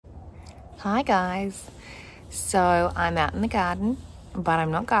Hi guys, so I'm out in the garden, but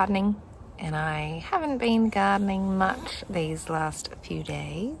I'm not gardening, and I haven't been gardening much these last few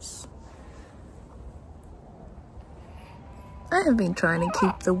days. I have been trying to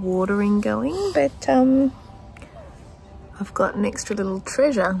keep the watering going, but I've got an extra little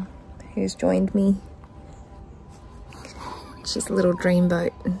treasure who's joined me. She's a little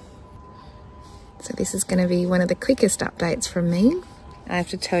dreamboat. So this is going to be one of the quickest updates from me. I have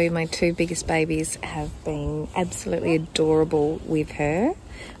to tell you, my two biggest babies have been absolutely adorable with her.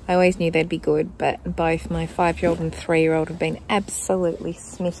 I always knew they'd be good, but both my 5-year-old and 3-year-old have been absolutely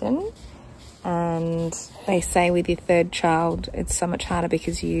smitten. And they say with your third child, it's so much harder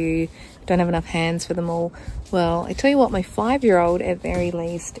because you don't have enough hands for them all. Well, I tell you what, my 5-year-old at very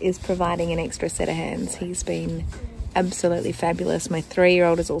least is providing an extra set of hands. He's been absolutely fabulous. My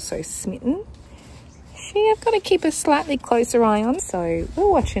 3-year-old is also smitten. I've got to keep a slightly closer eye on, so we're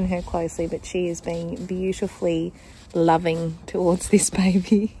watching her closely, but she is being beautifully loving towards this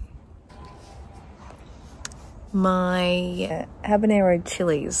baby. My habanero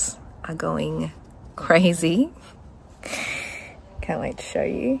chilies are going crazy. Can't wait to show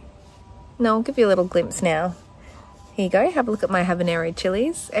you. No, I'll give you a little glimpse now. Here you go, have a look at my habanero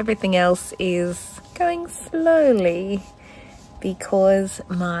chilies. Everything else is going slowly because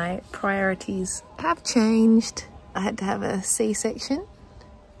my priorities have changed. I had to have a C-section,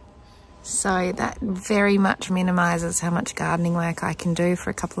 so that very much minimises how much gardening work I can do for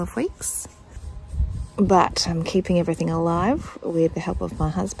a couple of weeks. But I'm keeping everything alive with the help of my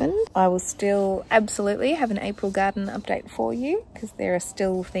husband. I will still absolutely have an April garden update for you because there are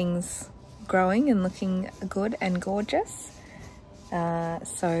still things growing and looking good and gorgeous.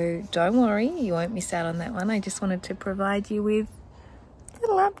 So don't worry, you won't miss out on that one. I just wanted to provide you with a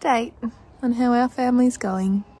little update on how our family's going.